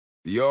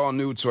The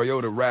all-new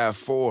Toyota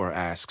RAV4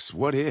 asks,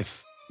 what if?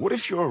 What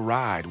if your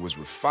ride was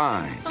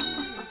refined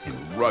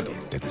and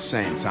rugged at the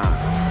same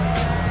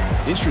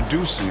time?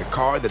 Introducing a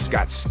car that's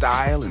got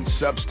style and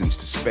substance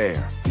to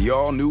spare. The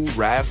all-new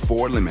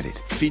RAV4 Limited,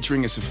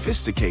 featuring a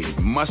sophisticated,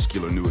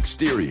 muscular new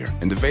exterior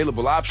and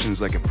available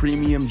options like a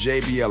premium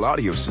JBL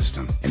audio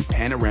system and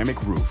panoramic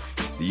roof.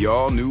 The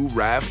all-new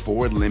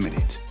RAV4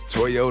 Limited.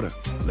 Toyota,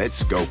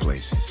 let's go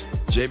places.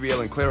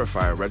 JBL and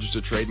Clarifier,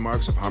 registered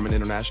trademarks of Harman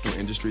International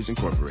Industries,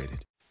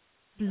 Incorporated.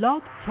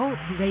 Blog Talk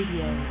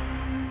Radio.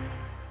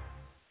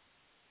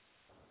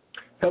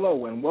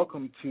 Hello and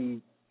welcome to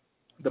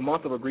the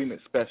Month of Agreement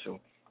special.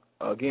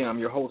 Again, I'm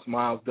your host,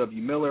 Miles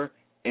W. Miller,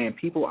 and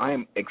people, I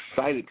am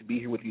excited to be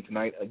here with you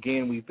tonight.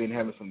 Again, we've been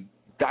having some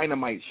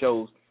dynamite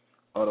shows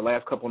the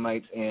last couple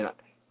nights, and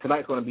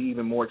tonight's going to be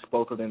even more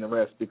explosive than the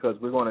rest because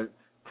tonight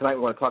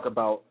we're going to talk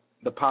about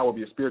the power of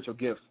your spiritual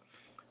gifts.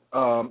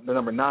 The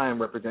number 9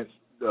 represents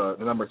the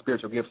number of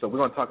spiritual gifts, so we're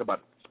going to talk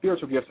about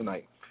spiritual gifts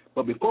tonight.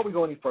 But before we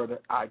go any further,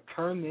 I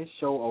turn this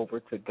show over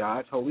to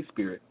God's Holy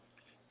Spirit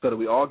so that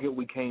we all get what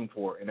we came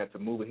for, and that's a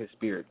move of His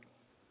Spirit.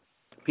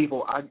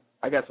 People,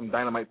 I got some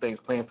dynamite things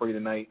planned for you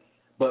tonight,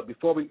 but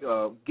before we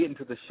get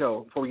into the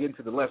show, before we get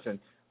into the lesson,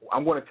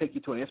 I'm going to take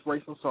you to an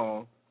inspirational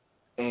song,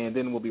 and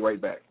then we'll be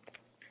right back.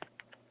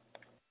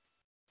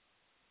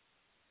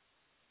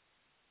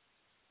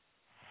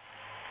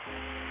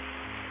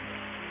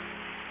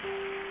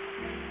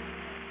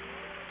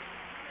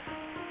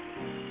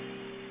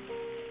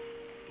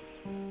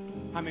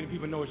 How many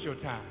people know it's your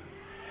time?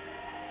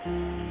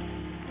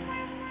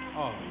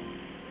 Oh.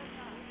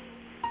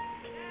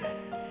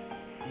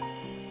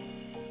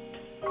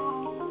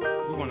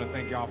 We want to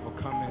thank y'all for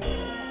coming.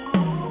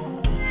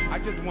 I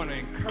just want to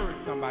encourage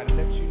somebody,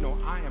 let you know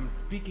I am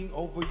speaking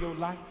over your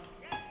life.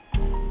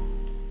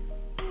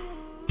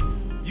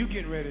 You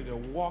get ready to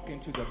walk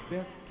into the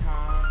best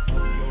time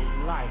of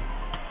your life.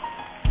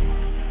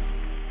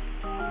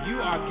 You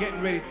are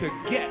getting ready to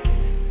get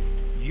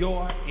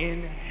your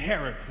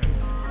inheritance.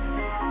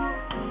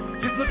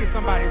 Just look at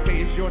somebody and say,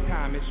 it's your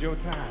time, it's your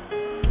time.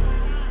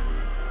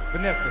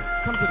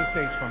 Vanessa, come to the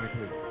stage for me,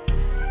 please.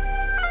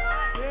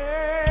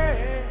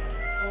 Yeah,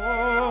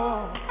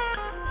 oh,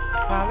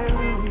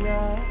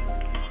 hallelujah.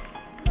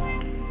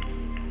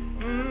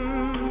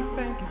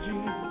 Thank you,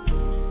 Jesus.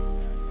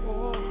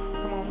 Oh,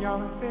 come on,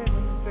 y'all, and say it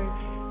with me. Say,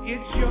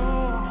 it's your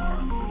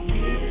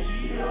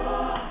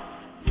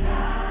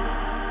time.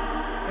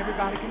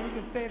 Everybody, can you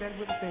just say that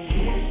with me? Say,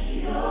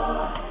 it's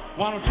your.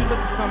 Why don't you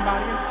look at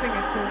somebody and sing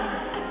it to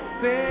them?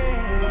 Say,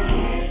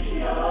 it's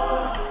your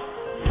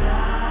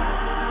time.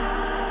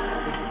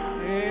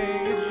 Say,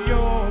 it's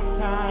your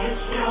time.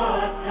 It's your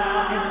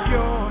time. It's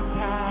your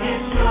time.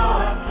 It's your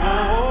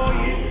time. Oh,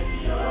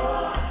 it's your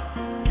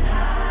time.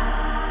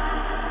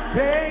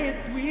 Say it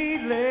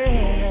sweetly.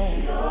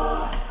 It's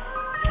your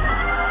time.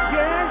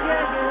 Yeah,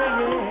 yeah,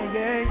 yeah, yeah,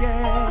 yeah,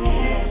 yeah.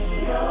 It's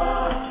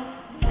your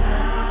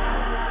time.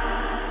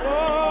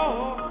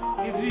 Oh,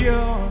 it's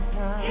your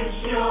time. It's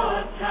your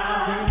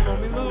time. Sing it for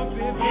me a little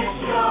bit. It's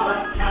your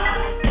time.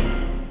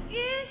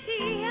 It's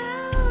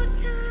your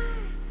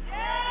time. It's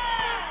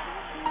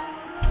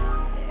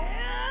your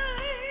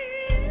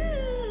time.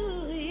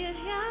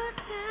 It's your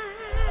time.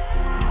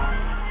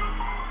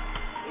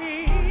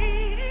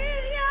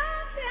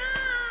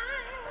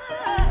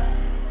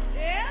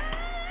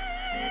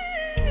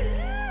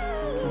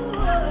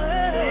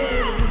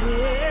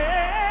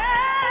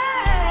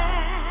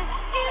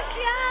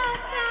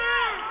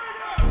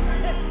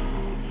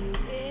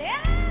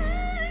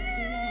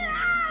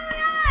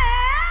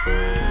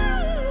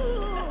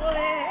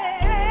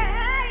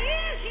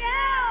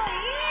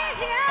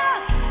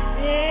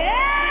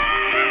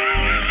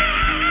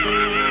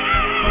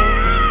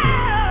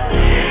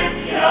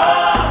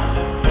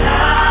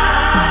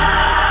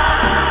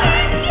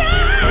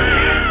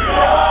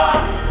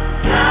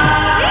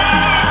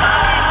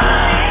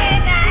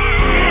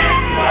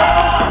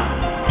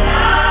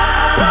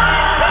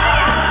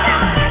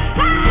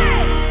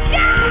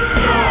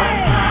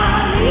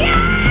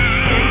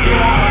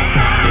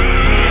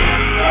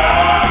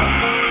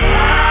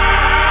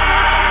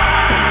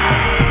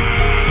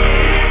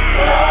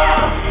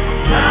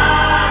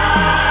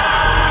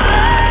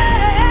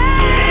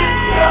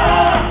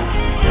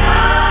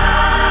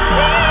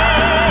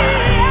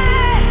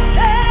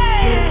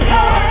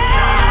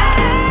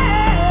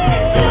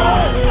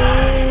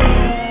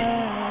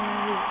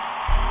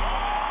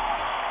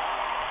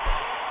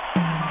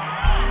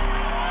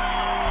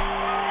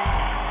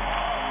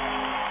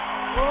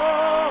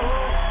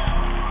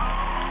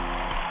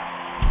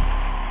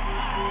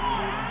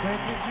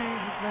 Thank you,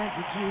 Jesus. Thank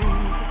you,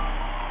 Jesus.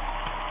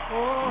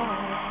 Oh,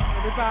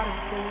 everybody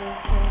say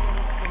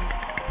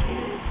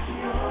it's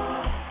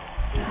your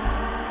time.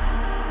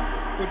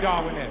 Good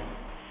Darwin is.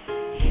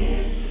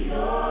 It's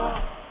your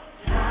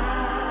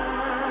time.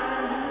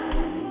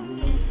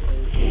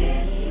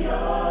 It's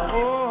your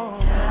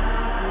time.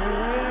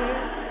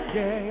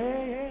 Yeah,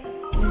 yeah, yeah.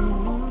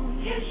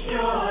 It's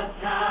your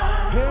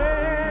time.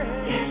 Hey.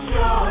 It's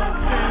your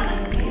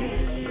time.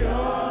 It's your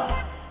time.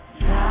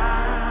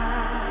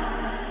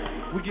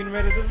 We're getting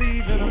ready to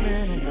leave in a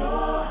minute.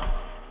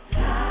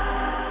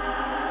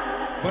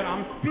 But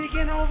I'm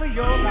speaking over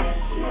your life.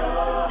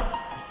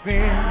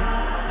 Saying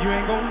you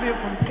ain't gonna live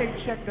from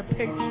paycheck to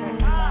paycheck.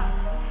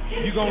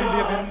 You're gonna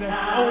live in the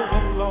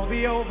overflow,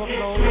 the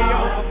overflow, the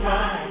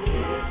overflow.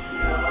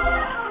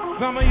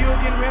 Some of you are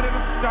getting ready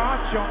to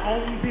start your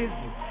own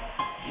business.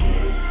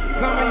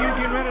 Some of you are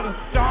getting ready to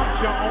start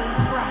your own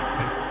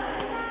practice.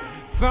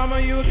 Some of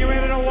you are getting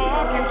ready to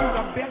walk into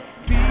the best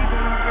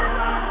season of your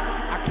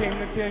life. I came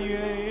to tell you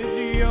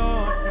it's your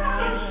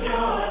time. It's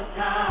your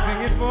time.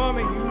 Sing it for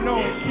me, you know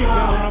it's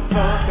on a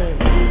pulpit.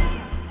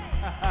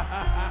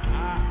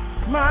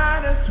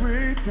 Mighty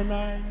sweet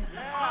tonight.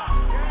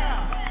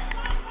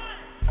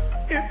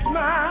 It's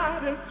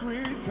mighty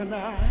sweet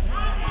tonight.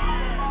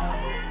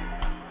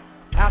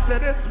 I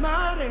said it's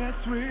mighty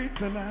sweet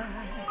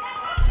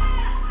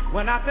tonight.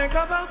 When I think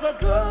about the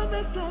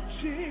goodness of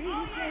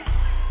Jesus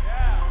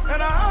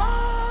and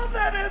all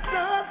that is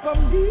done for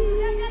me,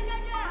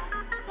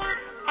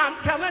 I'm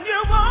telling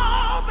you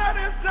all that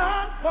is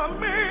done for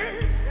me.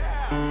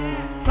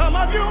 Some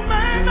of you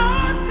may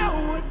not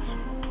know it,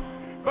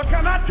 but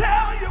can I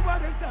tell you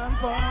what is done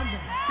for me?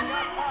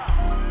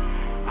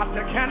 I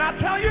said, can I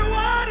tell you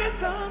what is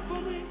done for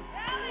me?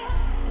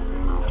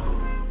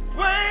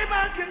 Way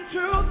back in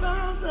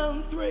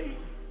 2003.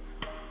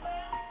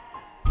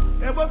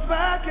 It was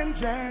back in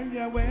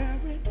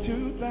January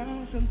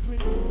 2003.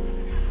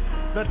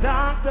 The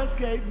doctors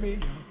gave me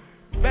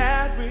a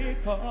bad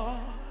report.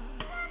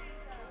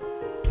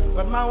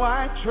 But my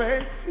wife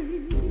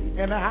Tracy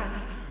and I,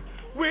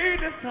 we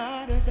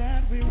decided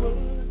that we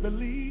would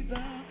believe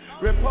the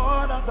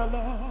report of the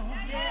Lord.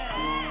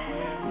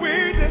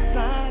 We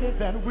decided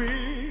that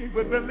we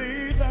would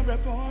believe the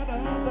report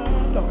of the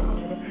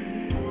Lord.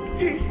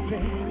 He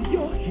said,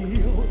 you're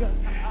healed.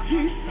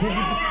 He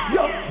said,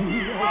 you're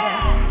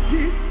healed.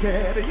 He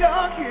said,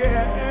 you're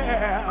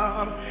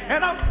healed.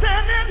 And I'm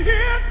standing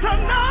here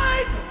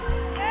tonight.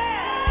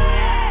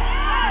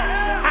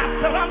 I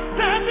said, I'm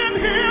standing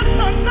here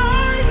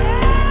tonight.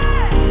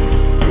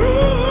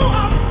 Ooh,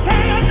 I'm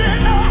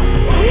standing up.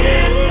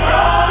 It's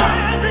your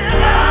time.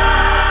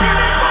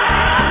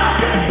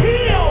 Anybody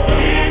healed?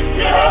 It's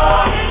your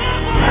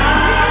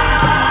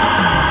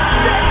time.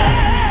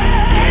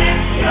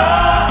 It's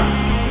your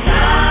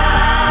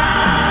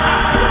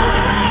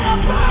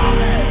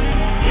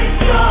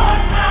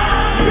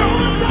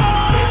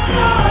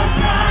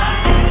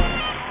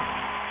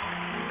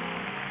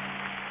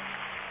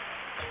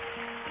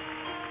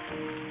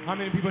How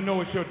many people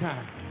know it's your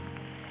time?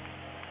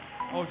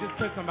 Oh, just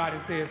touch somebody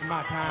and say it's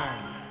my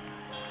time.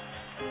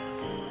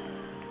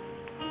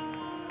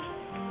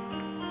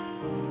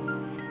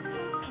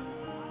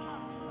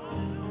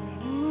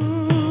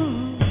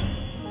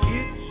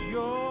 It's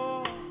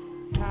your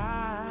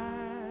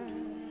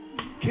time.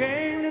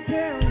 Came to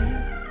tell you,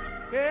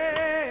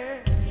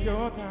 yeah, it's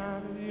your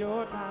time, it's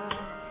your time.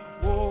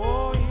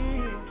 Oh,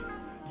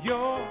 it's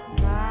your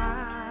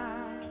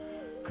time.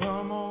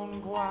 Come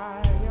on,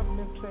 choir, help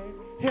me say.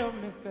 Help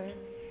me say,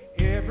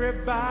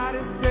 everybody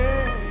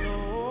say,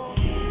 oh,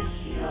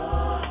 it's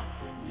your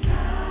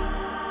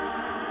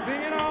time.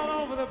 Sing it all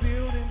over the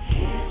building.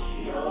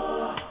 It's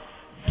your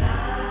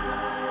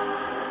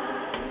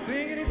time.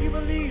 Sing it if you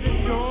believe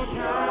it's your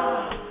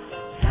time.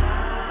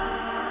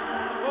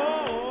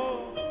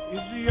 Oh,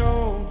 it's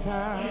your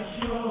time.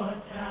 It's your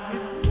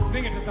time.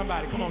 Sing it to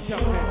somebody. Come on, tell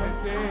me.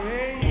 Say,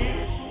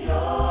 it's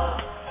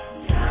your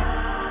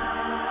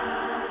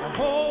time. The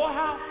whole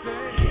house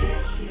says,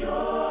 it's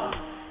your time.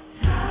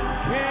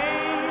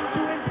 Came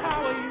to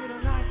empower you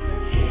tonight.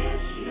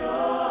 It's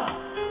your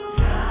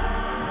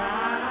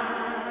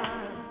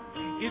time.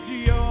 It's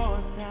your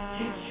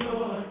time. It's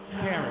your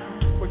time.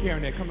 Karen, where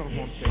Karen at? Come on,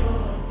 stage.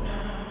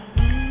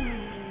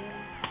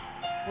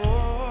 Oh,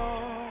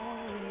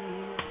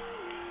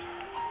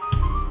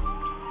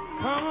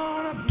 come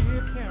on up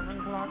here, Karen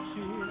Clark.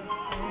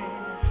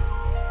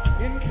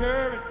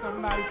 Encourage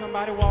somebody.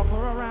 Somebody walk her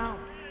around.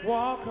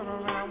 Walk her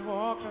around.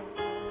 Walk her.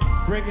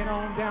 Break it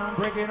on down,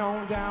 break it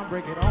on down,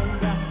 break it on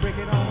down, break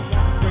it on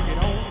down, break it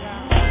on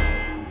down.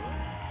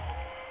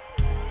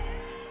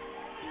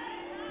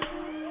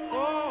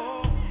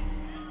 Oh,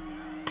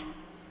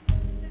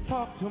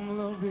 talk to them a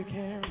little bit,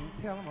 Karen.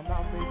 Tell them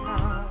about their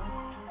time.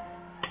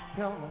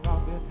 Tell them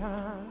about their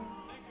time.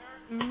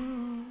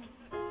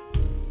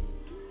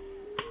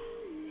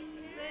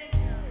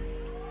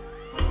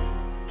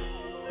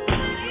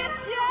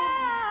 It's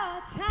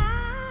your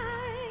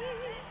time.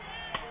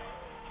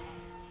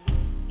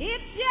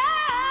 It's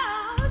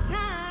your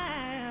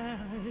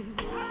time.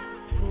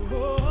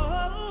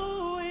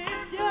 Oh,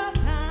 it's your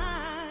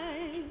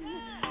time.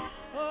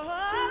 Oh,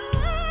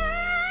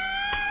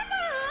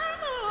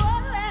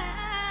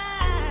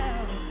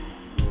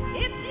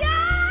 it's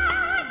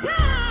your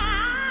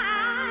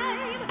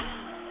time.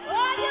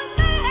 Oh, you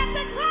may have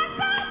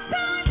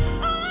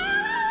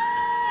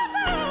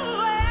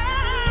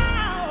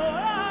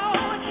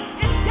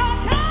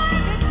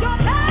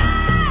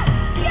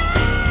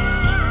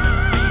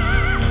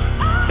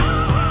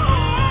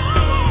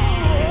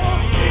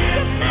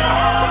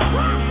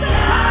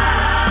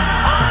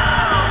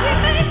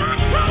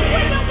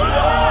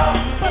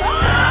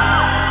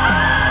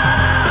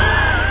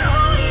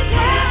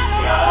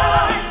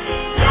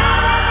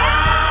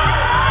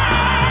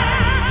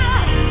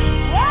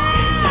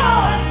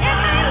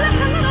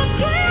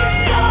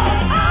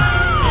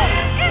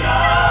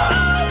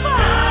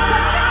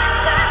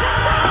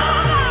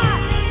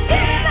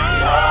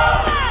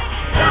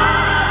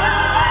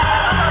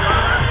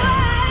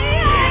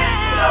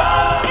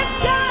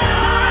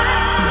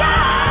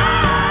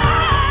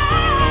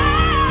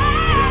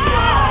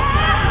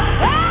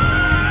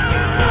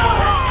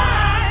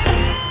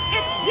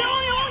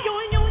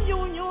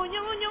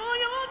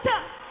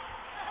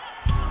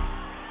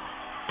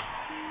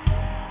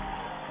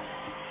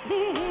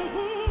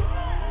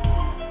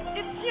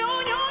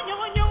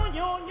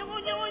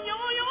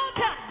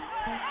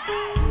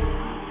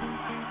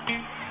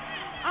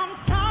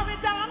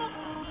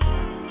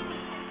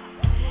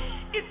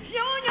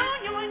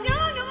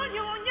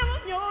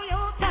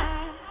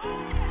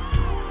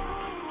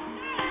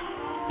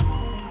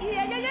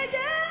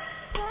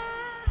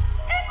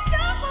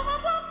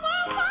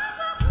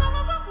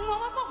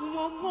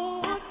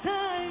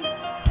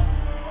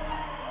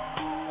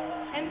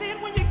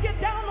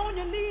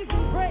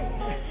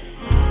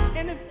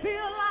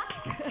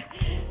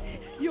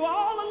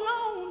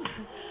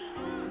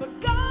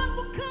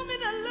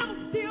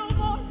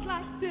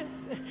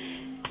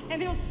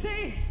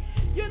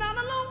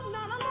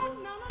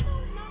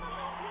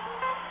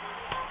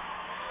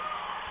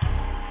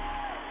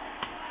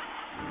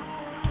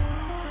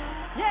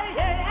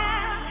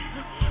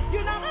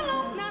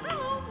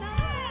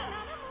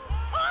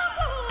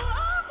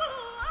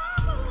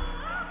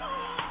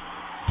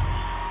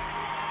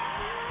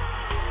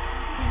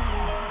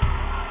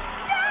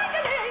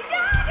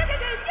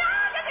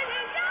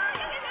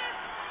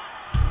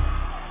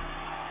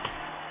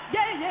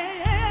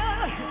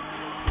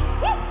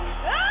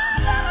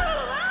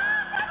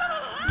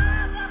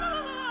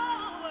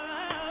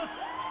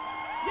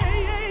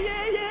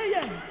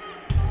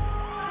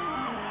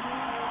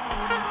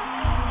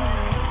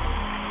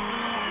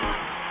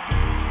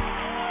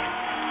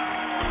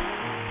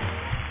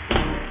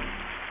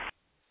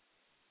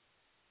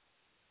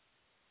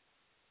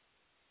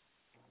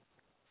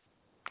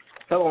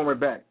Hello, and we're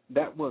back.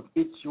 That was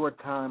It's Your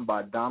Time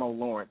by Donald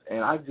Lawrence,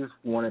 and I just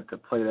wanted to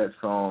play that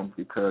song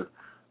because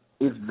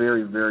it's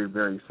very, very,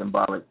 very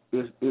symbolic.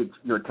 It's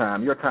your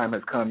time. Your time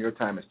has come. Your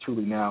time is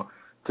truly now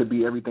to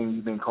be everything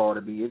you've been called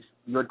to be.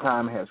 Your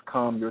time has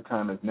come. Your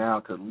time is now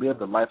to live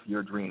the life of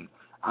your dreams.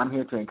 I'm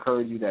here to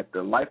encourage you that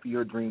the life of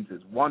your dreams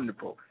is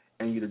wonderful,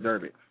 and you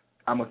deserve it.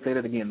 I'm going to say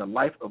that again. The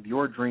life of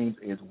your dreams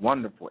is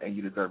wonderful, and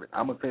you deserve it.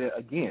 I'm going to say that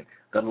again.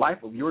 The life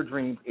of your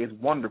dreams is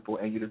wonderful,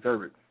 and you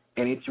deserve it.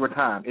 And it's your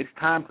time. It's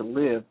time to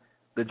live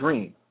the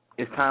dream.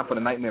 It's time for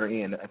the nightmare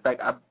to end. In fact,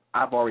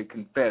 I've already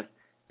confessed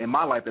in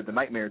my life that the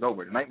nightmare is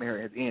over. The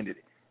nightmare has ended,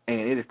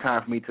 and it is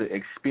time for me to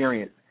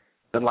experience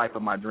the life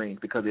of my dreams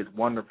because it's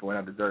wonderful and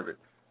I deserve it.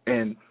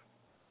 And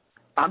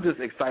I'm just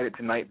excited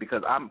tonight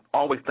because I'm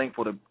always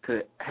thankful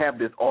to have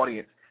this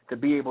audience, to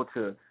be able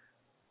to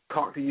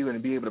talk to you and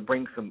to be able to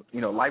bring some,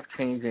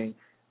 life-changing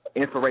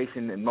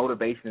inspiration and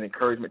motivation and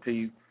encouragement to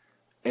you.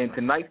 And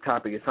tonight's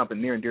topic is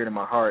something near and dear to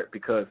my heart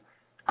because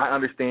I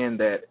understand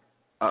that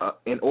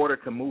in order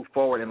to move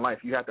forward in life,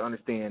 you have to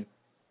understand,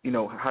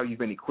 how you've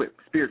been equipped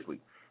spiritually.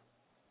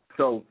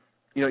 So,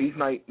 each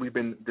night we've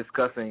been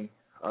discussing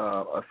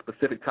a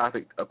specific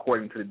topic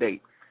according to the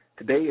date.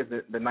 Today is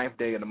the 9th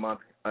day of the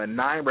month.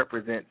 9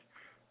 represents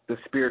the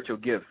spiritual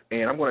gifts,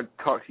 and I'm going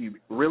to talk to you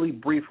really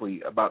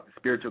briefly about the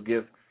spiritual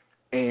gifts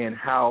and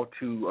how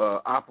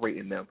to operate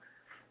in them.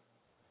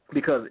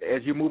 Because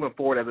as you're moving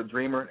forward as a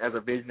dreamer, as a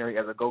visionary,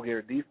 as a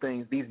go-getter, these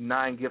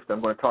 9 gifts that I'm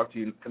going to talk to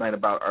you tonight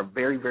about are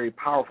very, very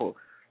powerful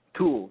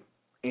tools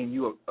in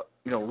you,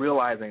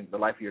 realizing the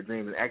life of your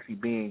dreams and actually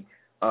being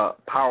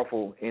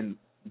powerful in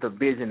the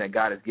vision that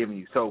God has given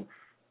you. So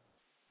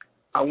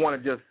I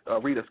want to just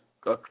read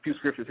a few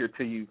scriptures here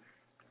to you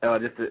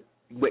just to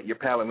whet your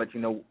palate and let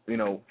you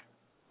know,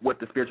 what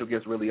the spiritual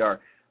gifts really are.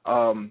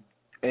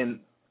 And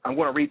I'm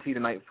going to read to you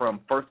tonight from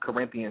 1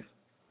 Corinthians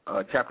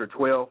chapter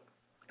 12.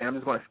 And I'm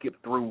just going to skip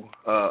through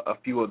a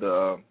few of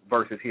the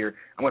verses here.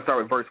 I'm going to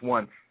start with verse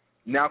 1.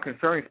 Now,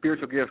 concerning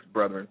spiritual gifts,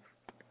 brethren,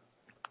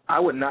 I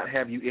would not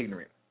have you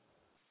ignorant.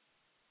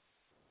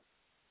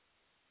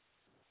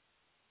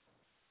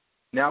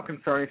 Now,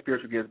 concerning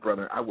spiritual gifts,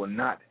 brethren, I will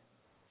not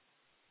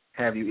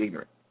have you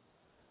ignorant.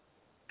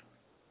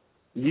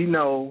 Ye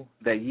know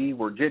that ye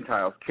were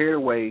Gentiles, carried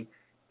away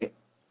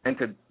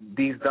into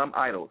these dumb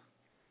idols,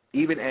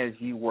 even as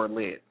ye were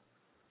led.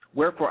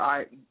 Wherefore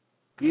I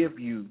give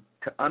you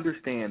to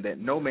understand that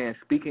no man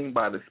speaking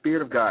by the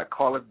Spirit of God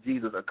calleth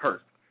Jesus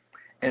accursed,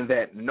 and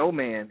that no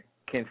man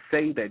can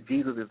say that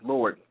Jesus is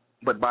Lord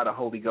but by the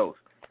Holy Ghost.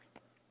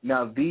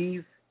 Now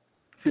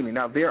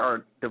there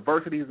are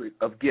diversities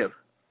of gifts,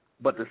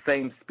 but the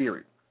same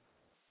Spirit.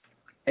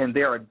 And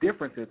there are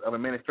differences of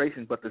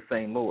administrations, but the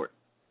same Lord.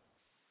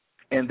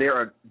 And there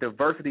are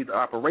diversities of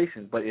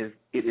operations, but it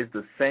is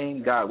the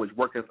same God which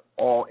worketh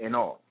all in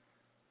all.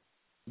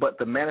 But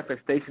the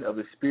manifestation of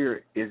the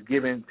Spirit is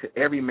given to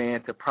every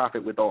man to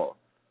profit withal.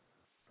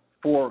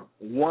 For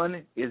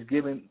one is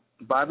given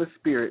by the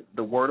Spirit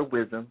the word of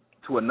wisdom,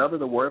 to another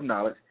the word of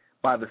knowledge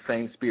by the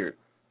same Spirit,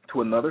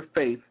 to another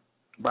faith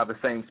by the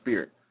same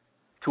Spirit,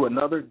 to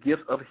another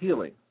gift of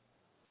healing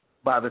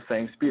by the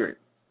same Spirit,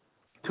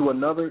 to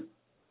another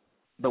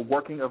the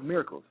working of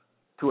miracles,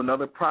 to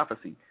another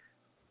prophecy,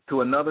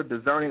 to another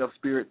discerning of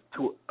spirits,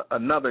 to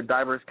another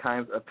diverse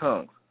kinds of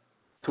tongues,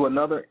 to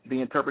another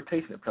the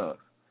interpretation of tongues.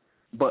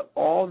 But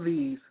all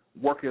these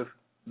worketh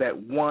that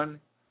one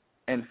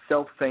and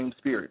self-same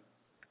Spirit,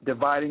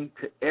 dividing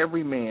to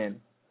every man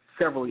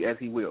severally as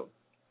he will.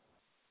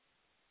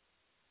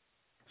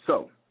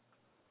 So,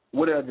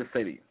 what did I just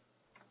say to you?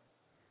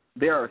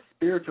 There are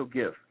spiritual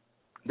gifts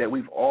that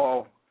we've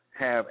all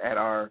have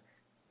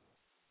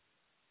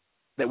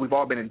that we've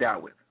all been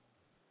endowed with.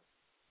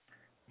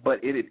 But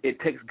it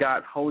takes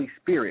God's Holy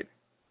Spirit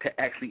to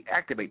actually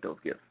activate those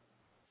gifts.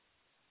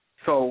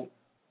 So,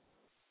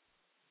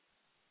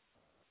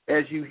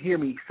 as you hear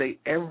me say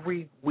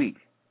every week,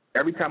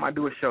 every time I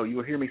do a show, you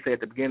will hear me say at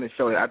the beginning of the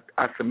show that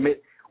I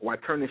submit or I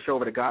turn the show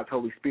over to God's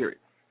Holy Spirit.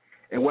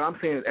 And what I'm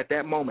saying is at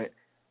that moment,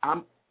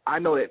 I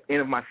know that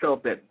in of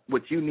myself that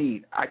what you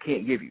need, I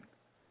can't give you.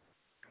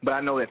 But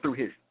I know that through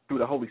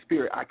the Holy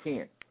Spirit, I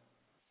can.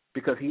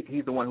 Because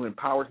he's the one who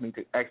empowers me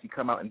to actually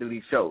come out and do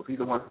these shows. He's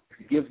the one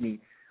who gives me,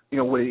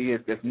 what it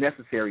is that's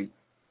necessary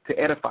to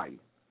edify you,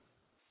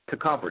 to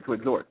comfort, to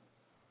exhort.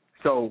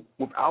 So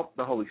without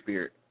the Holy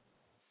Spirit,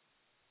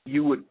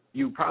 you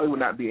probably would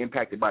not be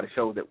impacted by the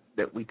shows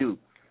that we do.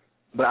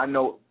 But I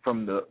know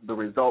from the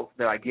results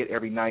that I get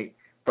every night,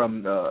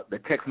 from the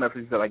text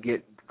messages that I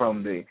get,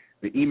 from the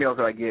emails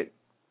that I get,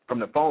 from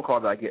the phone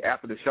calls that I get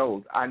after the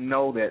shows, I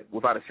know that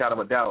without a shadow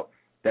of a doubt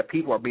that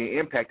people are being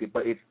impacted,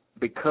 but it's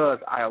because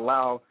I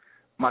allow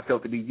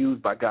myself to be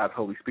used by God's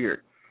Holy Spirit.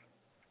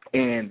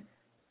 And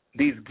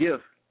these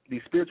gifts,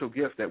 these spiritual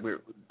gifts that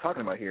we're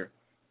talking about here,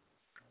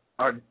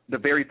 are the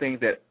very things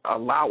that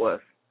allow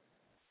us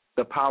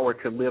the power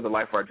to live the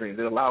life of our dreams.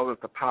 It allows us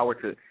the power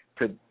to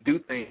do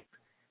things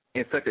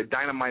in such a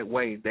dynamite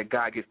way that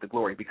God gets the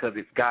glory, because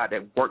it's God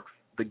that works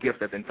the gifts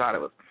that's inside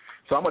of us.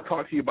 So I'm going to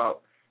talk to you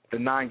about the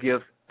 9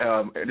 gifts.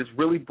 And it's a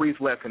really brief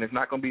lesson. It's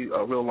not going to be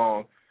real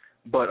long,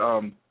 but it's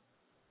going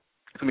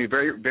to be a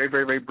very, very,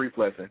 very, very brief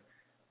lesson.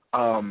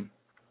 I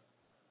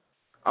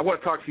want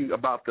to talk to you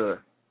about the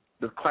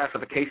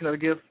classification of the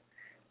gifts,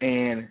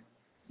 and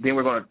then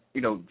we're going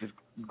to, just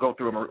go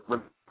through them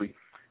really quickly.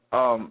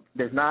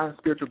 There's 9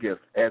 spiritual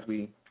gifts, as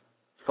we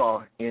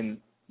saw in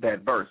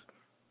that verse,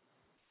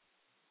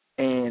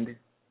 and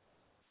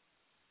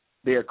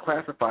they are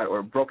classified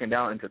or broken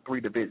down into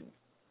 3 divisions.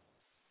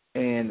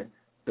 And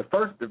the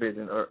first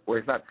division, or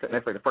it's not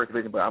necessarily the first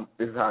division, but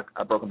this is how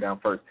I broke them down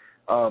first.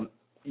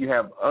 You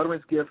have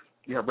utterance gifts,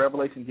 you have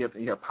revelation gifts,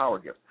 and you have power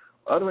gifts.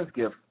 Utterance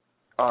gifts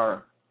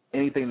are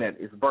anything that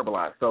is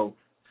verbalized. So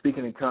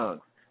speaking in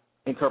tongues,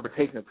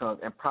 interpretation of tongues,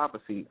 and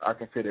prophecy are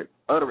considered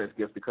utterance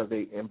gifts because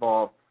they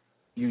involve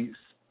you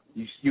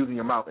using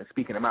your mouth and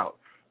speaking them out.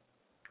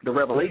 The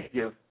revelation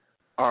gifts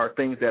are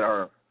things that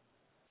are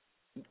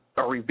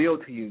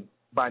revealed to you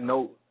by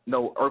no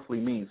earthly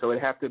means. So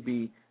it has to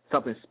be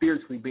something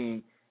spiritually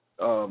being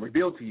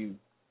revealed to you,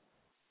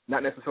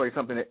 not necessarily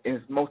something that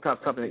is most times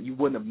something that you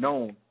wouldn't have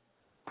known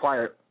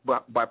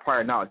by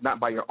prior knowledge, not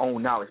by your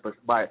own knowledge, but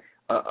by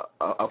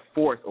a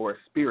force or a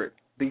spirit,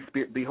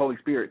 the Holy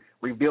Spirit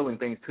revealing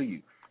things to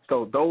you.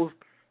 So those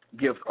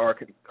gifts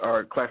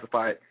are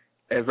classified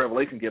as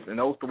revelation gifts, and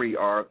those 3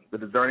 are the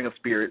discerning of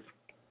spirits,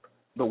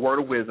 the word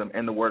of wisdom,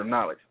 and the word of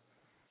knowledge.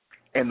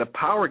 And the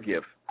power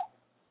gifts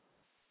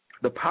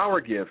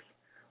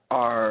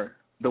are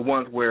the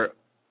ones where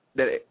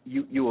that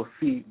you will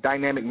see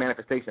dynamic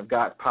manifestation of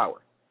God's power.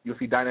 You'll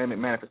see dynamic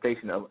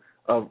manifestation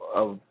of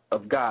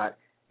God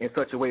in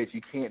such a way that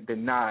you can't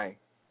deny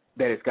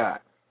that it's God.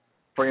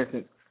 For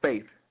instance,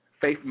 faith.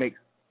 Faith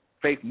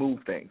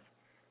moves things.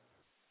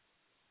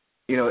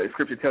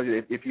 Scripture tells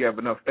you that if you have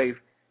enough faith,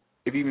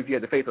 even if you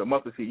have the faith of a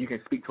mustard seed, you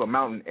can speak to a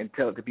mountain and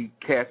tell it to be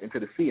cast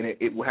into the sea, and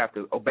it will have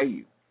to obey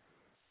you.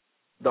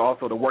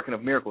 Also, the working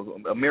of miracles.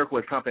 A miracle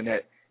is something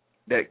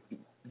that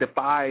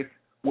defies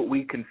what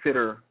we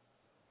consider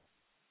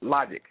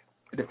logic.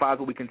 It defies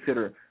what we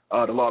consider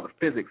the laws of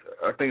physics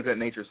or things of that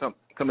nature. Some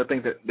of the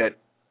things that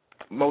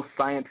most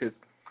scientists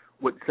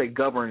would say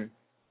govern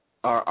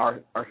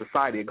our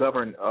society,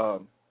 govern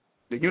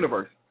the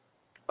universe.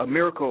 A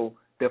miracle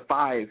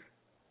defies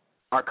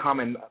our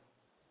common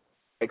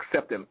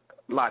accepted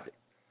logic.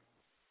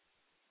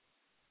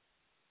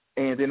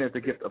 And then there's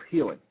the gift of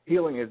healing.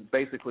 Healing is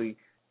basically,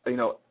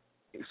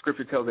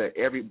 Scripture tells that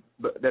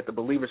that the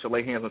believer shall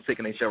lay hands on sick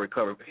and they shall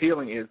recover.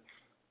 Healing is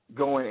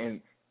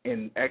going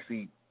and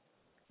actually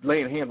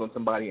laying hands on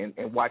somebody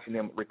and watching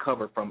them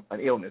recover from an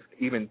illness,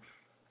 even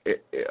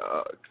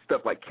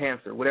stuff like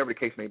cancer, whatever the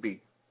case may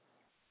be.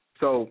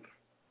 So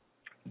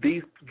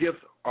these gifts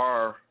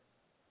are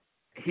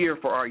here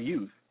for our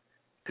use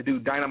to do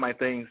dynamite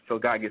things so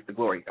God gets the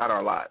glory out of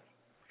our lives.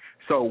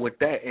 So with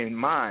that in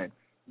mind,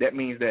 that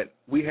means that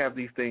we have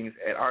these things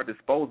at our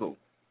disposal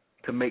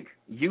to make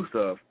use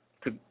of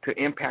to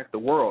impact the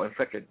world in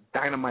such a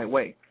dynamite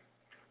way.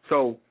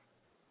 So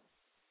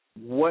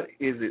what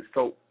is it?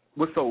 So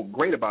what's so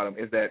great about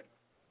them is that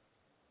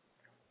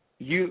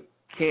you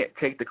can't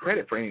take the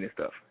credit for any of this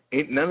stuff.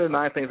 None of the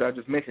 9 things I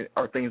just mentioned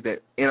are things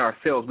that in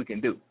ourselves we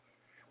can do.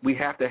 We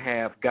have to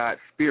have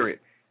God's Spirit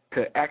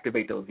to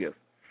activate those gifts.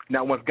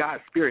 Now, once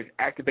God's Spirit is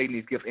activating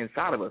these gifts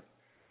inside of us,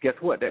 guess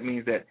what? That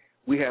means that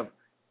we're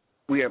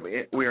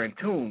in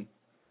tune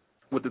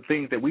with the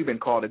things that we've been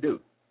called to do.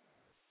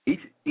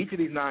 Each of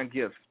these 9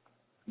 gifts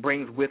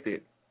brings with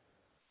it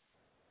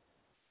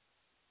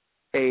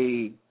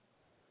a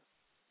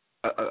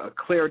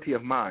clarity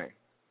of mind,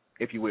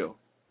 if you will.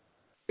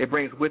 it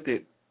brings with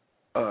it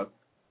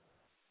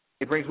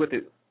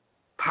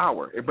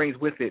power. It brings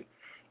with it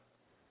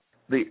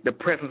the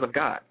presence of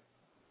God.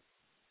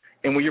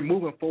 And when you're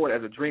moving forward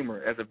as a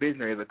dreamer, as a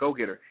visionary, as a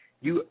go-getter,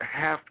 you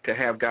have to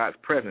have God's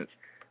presence,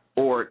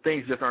 or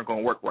things just aren't going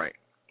to work right.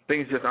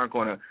 Things just aren't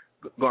going to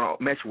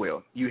mesh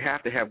well. You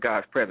have to have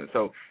God's presence.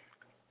 So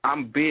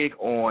I'm big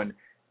on.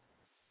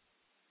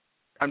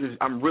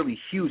 I'm really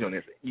huge on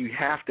this. You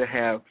have to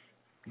have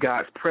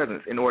God's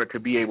presence in order to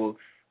be able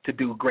to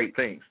do great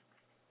things.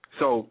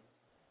 So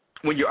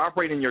when you're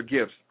operating your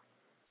gifts,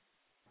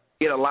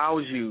 it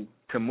allows you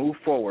to move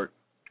forward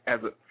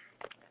in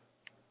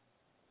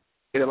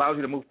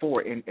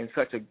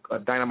such a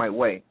dynamite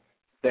way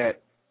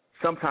that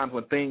sometimes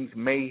when things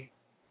may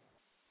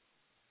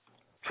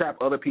trap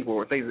other people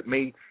or things that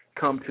may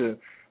come to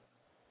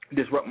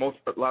disrupt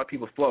a lot of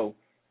people's flow,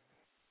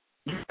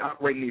 you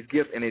operate in these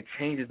gifts and it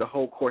changes the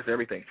whole course of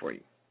everything for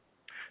you.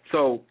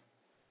 So,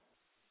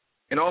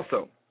 and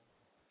also,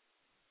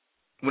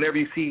 whenever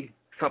you see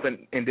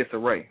something in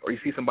disarray, or you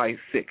see somebody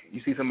sick,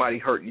 you see somebody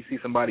hurt, you see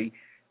somebody,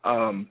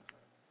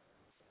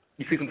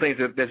 you see some things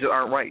that just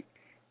aren't right,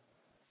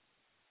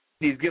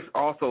 these gifts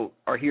also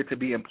are here to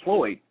be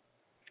employed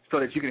so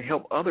that you can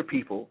help other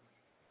people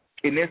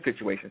in their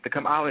situations, to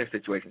come out of their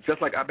situations.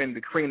 Just like I've been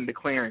decreeing and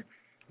declaring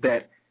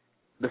that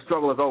the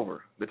struggle is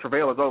over, the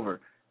travail is over,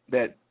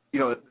 that, you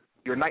know,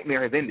 your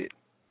nightmare has ended.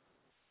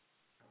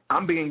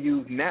 I'm being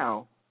used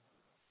now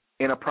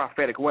in a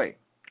prophetic way.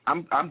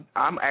 I'm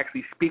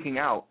actually speaking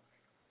out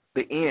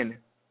the end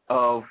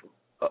of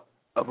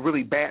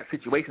really bad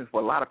situations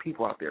for a lot of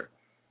people out there.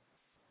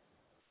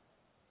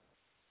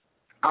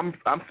 I'm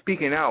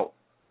speaking out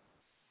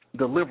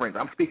deliverance.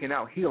 I'm speaking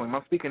out healing.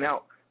 I'm speaking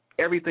out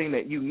everything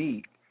that you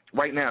need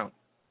right now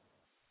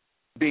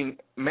being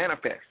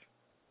manifest.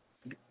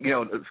 You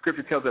know, the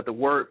scripture tells that the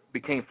word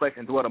became flesh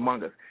and dwelt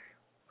among us.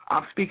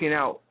 I'm speaking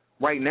out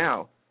right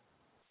now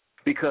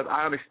because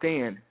I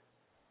understand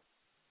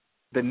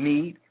the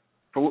need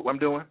for what I'm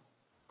doing,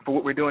 for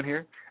what we're doing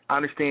here. I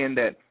understand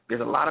that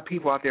there's a lot of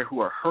people out there who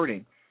are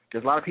hurting.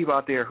 There's a lot of people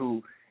out there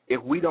who,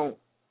 if we don't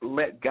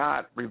let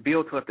God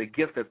reveal to us the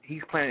gifts that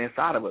He's planted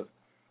inside of us,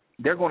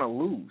 they're going to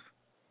lose.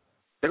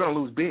 They're going to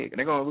lose big, and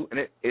they're going to lose. And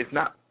it's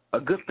not a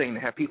good thing to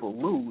have people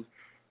lose.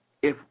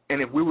 If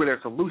we were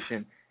their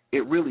solution,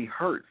 it really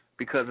hurts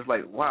because it's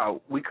like,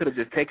 wow, we could have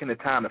just taken the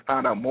time to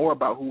find out more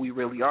about who we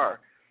really are,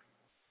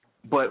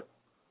 but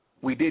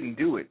we didn't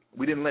do it.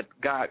 We didn't let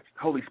God's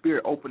Holy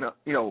Spirit open up,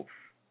 you know,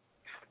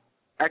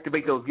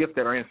 activate those gifts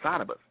that are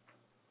inside of us.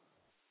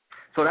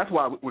 So that's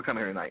why we're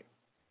coming here tonight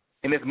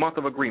in this month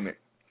of agreement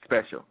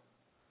special.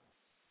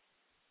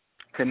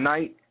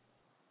 Tonight,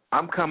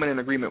 I'm coming in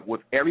agreement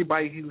with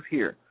everybody who's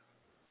here,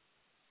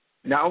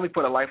 not only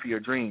for the life of your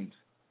dreams,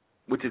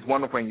 which is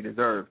wonderful and you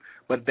deserve,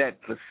 but that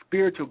the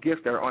spiritual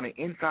gifts that are on the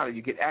inside of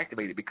you get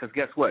activated. Because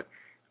guess what?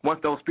 Once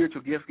those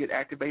spiritual gifts get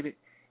activated,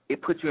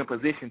 it puts you in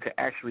position to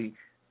actually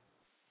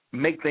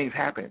make things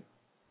happen,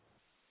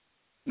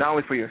 not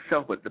only for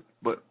yourself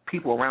but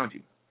people around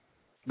you.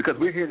 Because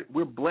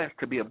we're blessed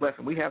to be a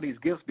blessing. We have these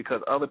gifts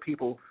because other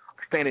people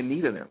stand in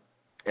need of them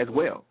as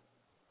well.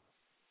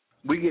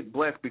 We get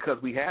blessed because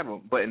we have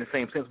them, but in the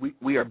same sense,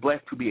 we are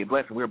blessed to be a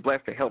blessing. We're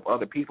blessed to help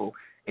other people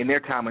in their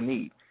time of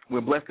need. We're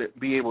blessed to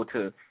be able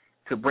to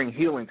bring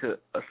healing to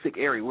a sick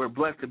area. We're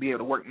blessed to be able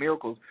to work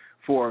miracles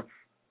for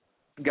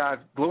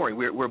God's glory.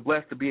 We're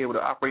blessed to be able to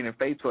operate in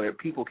faith so that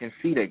people can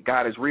see that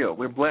God is real.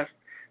 We're blessed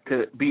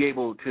to be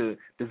able to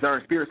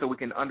discern spirits so we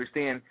can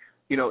understand,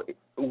 you know,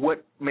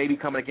 what may be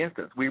coming against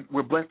us.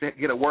 We're blessed to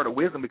get a word of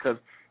wisdom because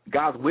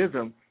God's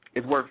wisdom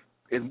is worth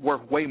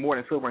way more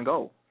than silver and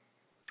gold.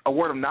 A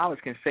word of knowledge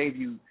can save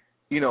you,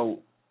 you know,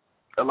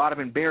 a lot of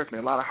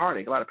embarrassment, a lot of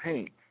heartache, a lot of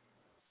pain.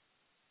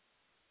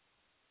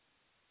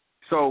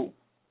 So,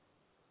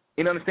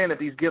 and understand that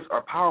these gifts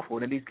are powerful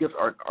and these gifts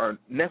are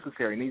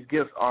necessary, and these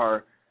gifts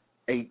are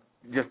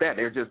just that.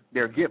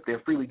 They're a gift.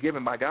 They're freely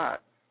given by God,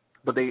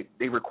 but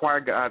they require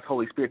God's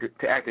Holy Spirit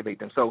to activate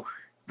them. So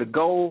the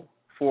goal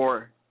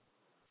for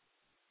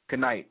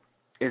tonight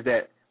is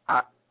that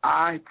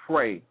I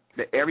pray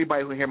that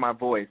everybody who hear my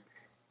voice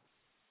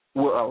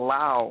will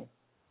allow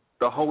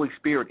the Holy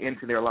Spirit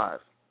into their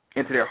lives,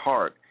 into their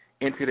heart,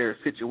 into their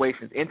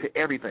situations, into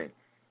everything.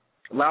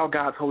 Allow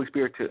God's Holy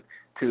Spirit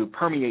to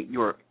permeate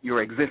your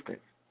existence,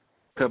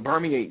 to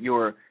permeate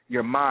your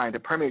mind,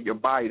 to permeate your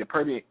body, to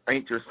permeate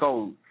your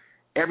soul,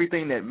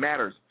 everything that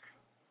matters,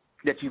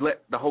 that you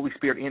let the Holy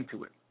Spirit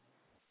into it.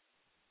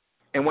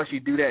 And once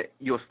you do that,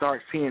 you'll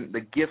start seeing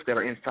the gifts that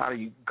are inside of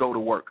you go to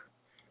work.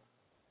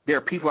 There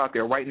are people out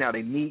there right now,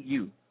 they need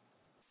you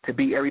to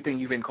be everything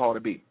you've been called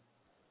to be.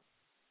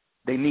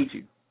 They need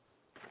you.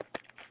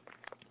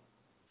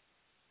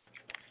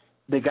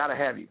 They got to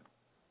have you.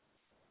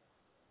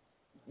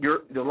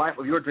 The life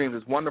of your dreams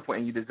is wonderful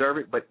and you deserve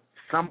it, but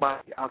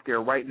somebody out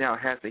there right now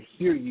has to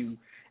hear you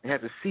and has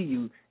to see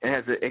you and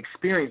has to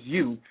experience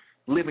you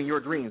living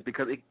your dreams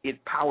because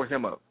it powers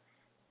them up.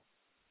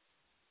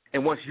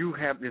 And once you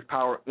have this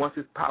power, once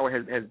this power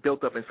has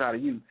built up inside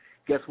of you,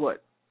 guess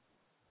what?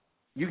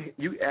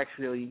 you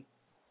actually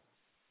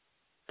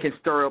can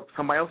stir up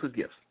somebody else's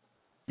gifts.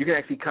 You can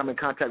actually come in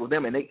contact with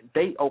them, and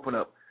they open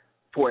up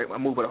for a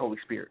move of the Holy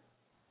Spirit.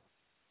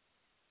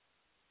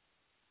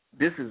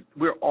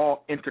 We're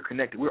all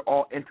interconnected. We're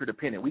all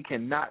interdependent. We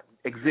cannot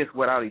exist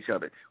without each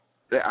other.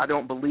 I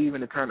don't believe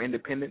in the term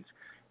independence.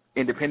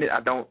 Independent,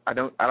 I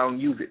don't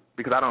use it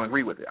because I don't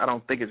agree with it. I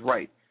don't think it's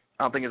right.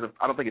 I don't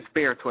think it's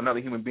fair to another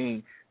human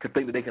being to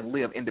think that they can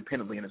live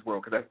independently in this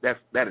world, because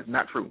that is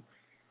not true.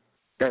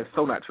 That is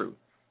so not true.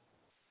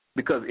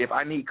 Because if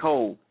I need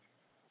coal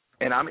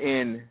and I'm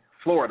in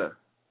Florida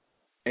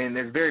and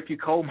there's very few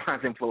coal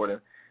mines in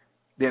Florida,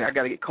 then I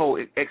got to get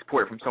coal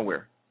exported from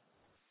somewhere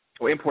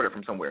or imported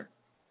from somewhere.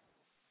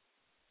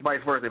 Vice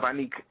versa.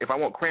 If I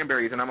want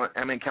cranberries and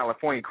I'm in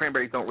California,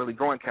 cranberries don't really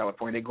grow in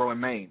California. They grow in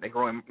Maine. They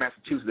grow in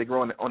Massachusetts. They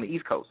grow on the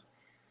East Coast.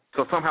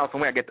 So somehow,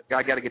 some way,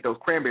 I got to get those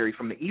cranberries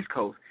from the East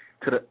Coast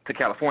to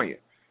California,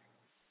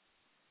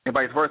 and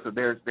vice versa.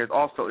 There's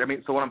also,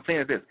 so what I'm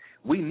saying is this: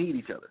 we need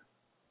each other,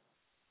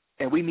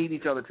 and we need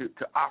each other to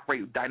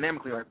operate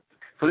dynamically.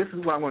 So this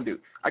is what I'm going to do.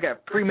 I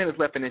got 3 minutes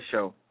left in this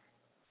show.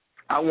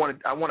 I want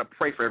to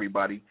pray for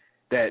everybody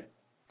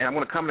and I'm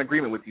going to come in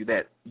agreement with you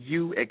that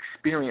you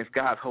experience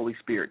God's Holy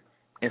Spirit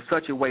in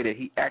such a way that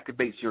He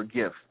activates your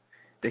gifts,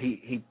 that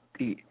He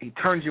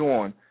turns you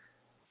on,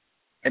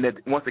 and that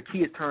once the key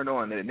is turned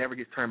on, that it never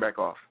gets turned back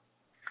off.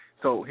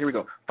 So here we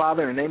go.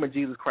 Father, in the name of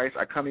Jesus Christ,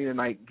 I come to you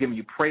tonight giving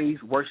you praise,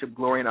 worship,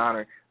 glory, and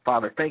honor.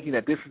 Father, thank you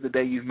that this is the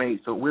day you've made,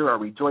 so we are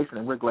rejoicing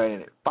and we're glad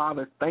in it.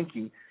 Father, thank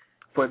you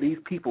for these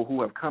people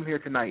who have come here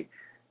tonight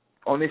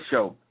on this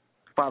show.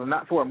 Father,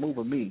 not for a move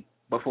of me,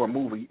 but for a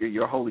move of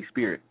your Holy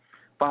Spirit.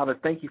 Father,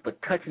 thank you for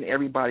touching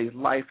everybody's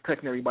life,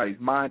 touching everybody's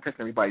mind, touching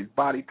everybody's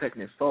body, touching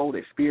their soul,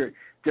 their spirit,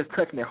 just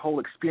touching their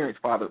whole experience,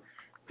 Father,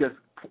 just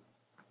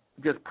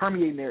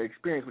permeating their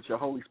experience with your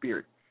Holy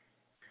Spirit.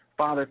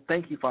 Father,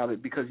 thank you, Father,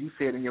 because you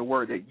said in your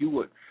word that you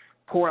would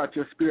pour out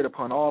your Spirit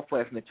upon all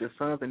flesh and that your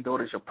sons and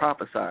daughters shall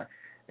prophesy.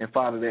 And,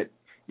 Father, that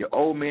the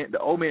old men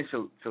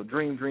shall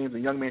dream dreams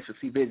and young men shall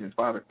see visions.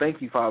 Father,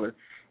 thank you, Father,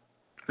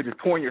 for just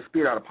pouring your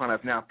Spirit out upon us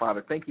now,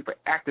 Father. Thank you for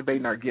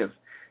activating our gifts.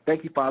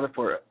 Thank you, Father,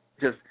 for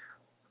just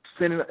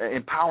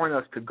empowering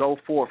us to go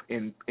forth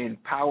in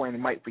power and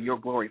might for your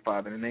glory,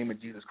 Father, in the name of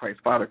Jesus Christ.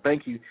 Father,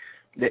 thank you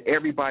that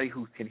everybody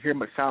who can hear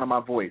the sound of my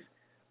voice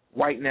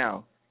right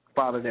now,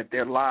 Father, that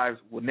their lives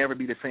will never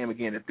be the same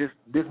again, that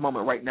this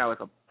moment right now is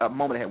a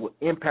moment that will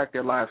impact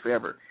their lives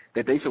forever,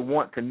 that they should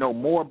want to know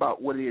more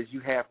about what it is you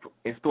have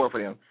in store for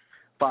them.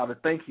 Father,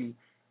 thank you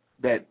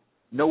that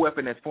no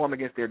weapon that's formed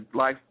against their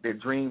life, their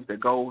dreams, their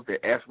goals,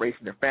 their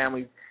aspirations, their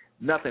families,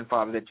 nothing,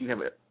 Father, that you have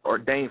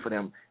ordained for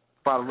them,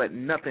 Father, let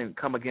nothing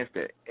come against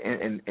it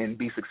and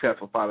be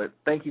successful, Father.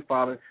 Thank you,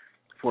 Father,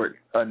 for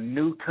a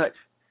new touch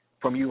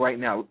from you right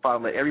now.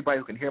 Father, let everybody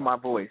who can hear my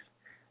voice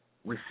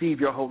receive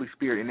your Holy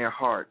Spirit in their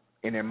heart,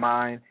 in their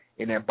mind,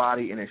 in their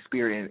body, in their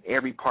spirit, in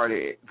every part of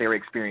their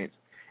experience.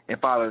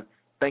 And, Father,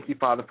 thank you,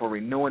 Father, for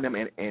renewing them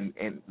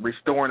and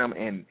restoring them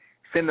and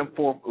send them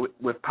forth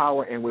with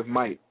power and with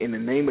might. In the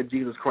name of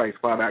Jesus Christ,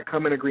 Father, I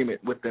come in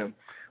agreement with them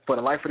for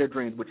the life of their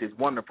dreams, which is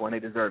wonderful, and they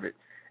deserve it.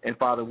 And,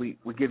 Father, we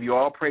give you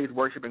all praise,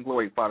 worship, and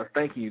glory. Father,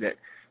 thank you that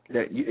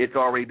it's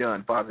already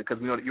done, Father, because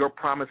we know that your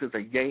promises are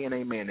yea and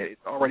amen, that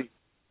it's already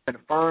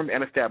confirmed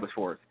and established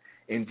for us.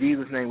 In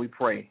Jesus' name we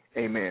pray.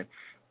 Amen.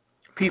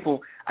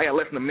 People, I got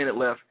less than a minute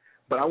left,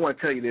 but I want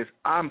to tell you this.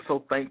 I'm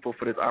so thankful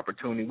for this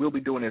opportunity. We'll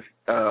be doing this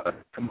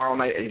tomorrow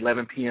night at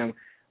 11 p.m.,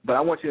 but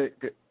I want you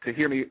to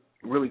hear me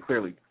really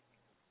clearly.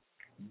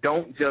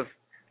 Don't just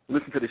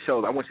listen to the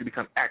shows. I want you to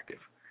become active.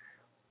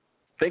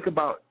 Think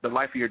about the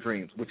life of your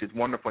dreams, which is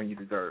wonderful and you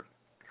deserve.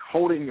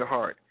 Hold it in your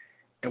heart.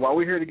 And while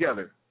we're here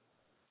together,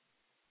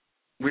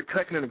 we're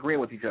touching and agreeing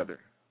with each other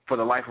for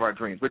the life of our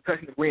dreams. We're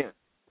touching and agreeing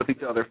with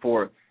each other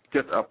for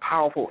just a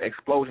powerful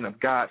explosion of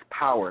God's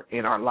power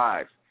in our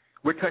lives.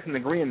 We're touching and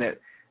agreeing that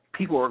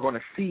people are going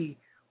to see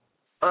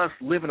us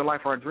living the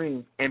life of our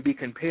dreams and be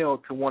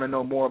compelled to want to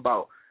know more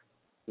about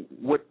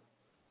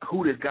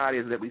who this God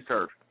is that we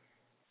serve.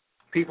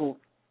 People,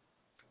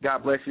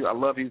 God bless you. I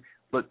love you.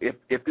 Look,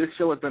 if this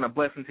show has been a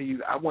blessing to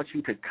you, I want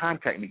you to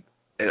contact me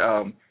at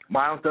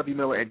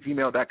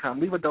mileswmiller@gmail.com.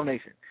 Leave a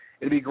donation.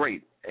 It'll be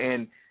great.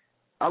 And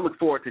I look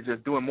forward to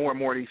just doing more and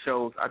more of these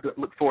shows. I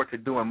look forward to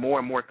doing more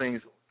and more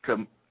things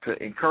to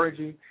encourage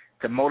you,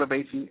 to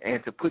motivate you,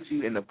 and to put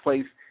you in the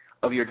place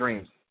of your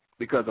dreams.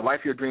 Because the life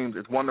of your dreams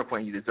is wonderful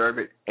and you deserve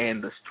it.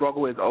 And the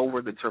struggle is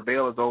over. The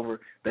travail is over.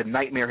 The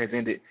nightmare has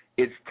ended.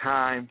 It's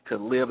time to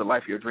live the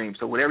life of your dreams.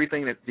 So with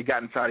everything that you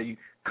got inside of you,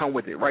 come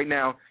with it. Right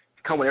now,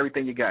 come with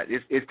everything you got.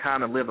 It's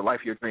time to live the life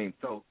of your dreams.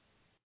 So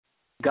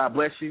God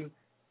bless you,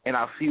 and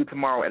I'll see you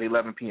tomorrow at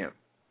 11 p.m.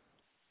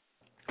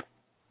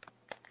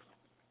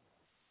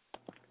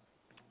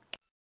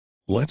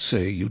 Let's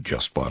say you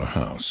just bought a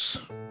house.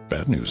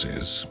 Bad news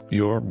is,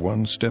 you're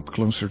one step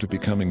closer to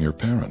becoming your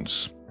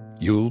parents.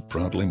 You'll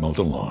proudly mow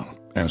the lawn,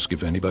 ask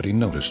if anybody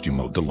noticed you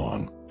mowed the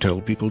lawn,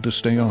 tell people to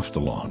stay off the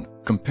lawn,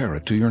 compare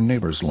it to your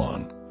neighbor's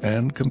lawn,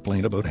 and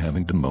complain about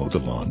having to mow the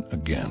lawn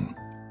again.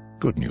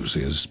 Good news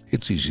is,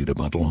 it's easy to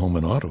bundle home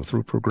and auto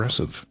through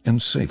Progressive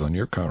and save on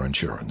your car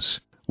insurance,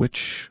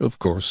 which, of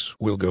course,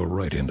 will go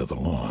right into the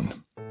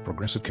lawn.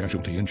 Progressive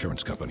Casualty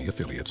Insurance Company,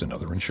 affiliates, and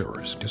other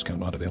insurers.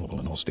 Discount not available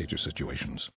in all states or situations.